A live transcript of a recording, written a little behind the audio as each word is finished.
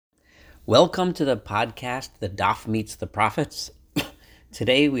Welcome to the podcast, The Daf Meets the Prophets.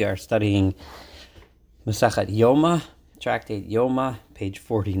 Today we are studying Masachet Yoma, Tractate Yoma, page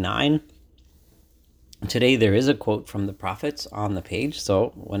 49. Today there is a quote from the prophets on the page,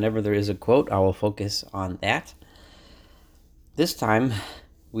 so whenever there is a quote, I will focus on that. This time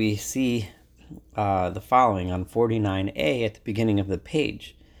we see the following on 49a at the beginning of the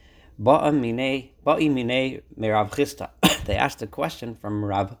page. Ba'i mine Rav Chisda. They asked a question from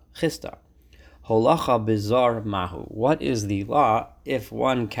Rav Chisda. Holacha bizar mahu. What is the law if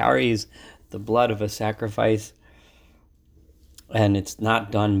one carries the blood of a sacrifice and it's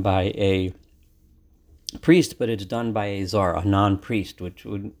not done by a priest, but it's done by a zar, a non-priest,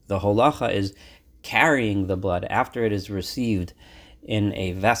 the holacha is carrying the blood after it is received in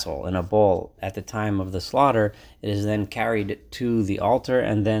a vessel, in a bowl. At the time of the slaughter, it is then carried to the altar,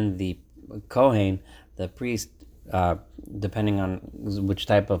 and then the Kohen, the priest, depending on which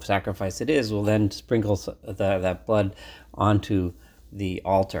type of sacrifice it is, will then sprinkle that blood onto the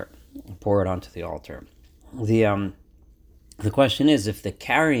altar, pour it onto the altar. The question is, if the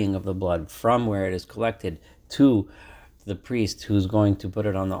carrying of the blood from where it is collected to the priest who's going to put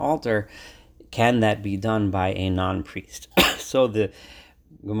it on the altar, can that be done by a non-priest? So the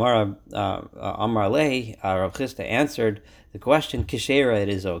Gemara Amar Lei, Rav Chisda answered the question, Kishera, it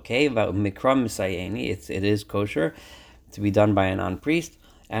is okay, but Mikram Misayeni, it is kosher to be done by a non-priest.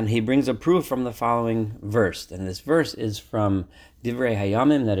 And he brings a proof from the following verse. And this verse is from Divrei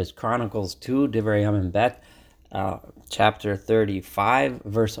Hayamim, that is Chronicles 2, Divrei Hayamim Bet, chapter 35,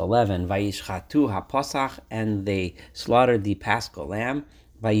 verse 11. Vayishchatu ha-pasach, and they slaughtered the paschal lamb.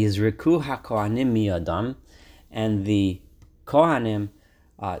 Vayizriku ha-kohanim miyadam, and the Kohanim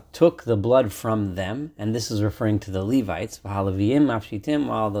took the blood from them, and this is referring to the Levites, while the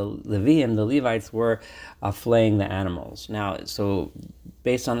Leviim, the Levites, were flaying the animals. Now, so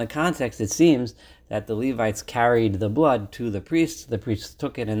based on the context, it seems that the Levites carried the blood to the priests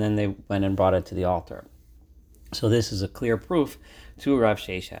took it, and then they went and brought it to the altar. So this is a clear proof to Rav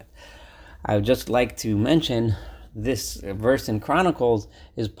Chisda. I would just like to mention this verse in Chronicles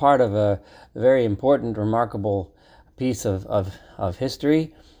is part of a very important, remarkable piece of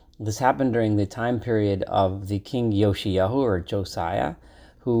history. This happened during the time period of the king Yoshiyahu, or Josiah,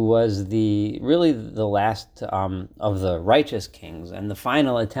 who was really the last of the righteous kings and the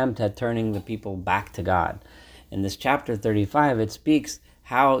final attempt at turning the people back to God. In this chapter 35, it speaks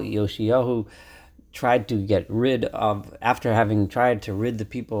how Yoshiyahu tried to get rid of, after having tried to rid the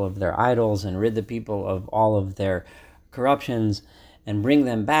people of their idols and rid the people of all of their corruptions and bring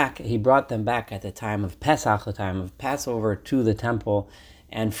them back, he brought them back at the time of Pesach, the time of Passover, to the temple,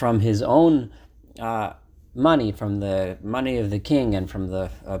 and from his own money, from the money of the king and from the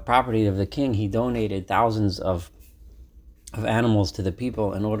property of the king, he donated thousands of animals to the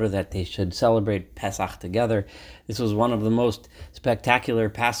people in order that they should celebrate Pesach together. This was one of the most spectacular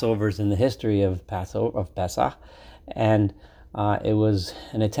Passovers in the history of Pesach, and it was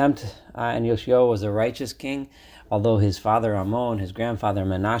an attempt, and Yoshiyahu was a righteous king, although his father Ammon, his grandfather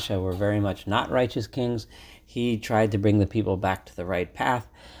Manasseh were very much not righteous kings. He tried to bring the people back to the right path,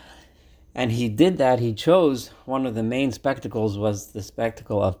 and he did that. He chose, one of the main spectacles was the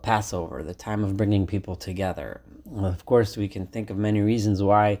spectacle of Passover, the time of bringing people together. Of course, we can think of many reasons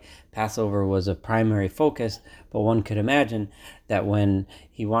why Passover was a primary focus, but one could imagine that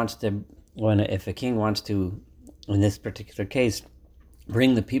if a king wants to, in this particular case,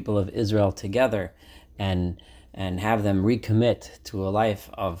 bring the people of Israel together and have them recommit to a life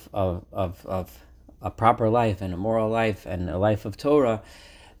of a proper life and a moral life and a life of Torah,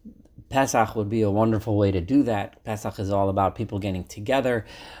 Pesach would be a wonderful way to do that. Pesach is all about people getting together,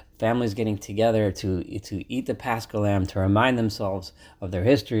 families getting together to eat the Paschal lamb, to remind themselves of their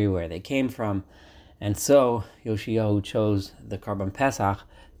history, where they came from. And so Yoshiyahu chose the Karban Pesach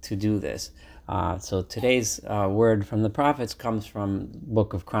to do this. So today's word from the prophets comes from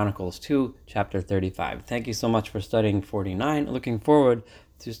book of Chronicles 2, chapter 35. Thank you so much for studying 49. Looking forward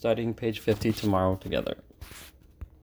to studying page 50 tomorrow together.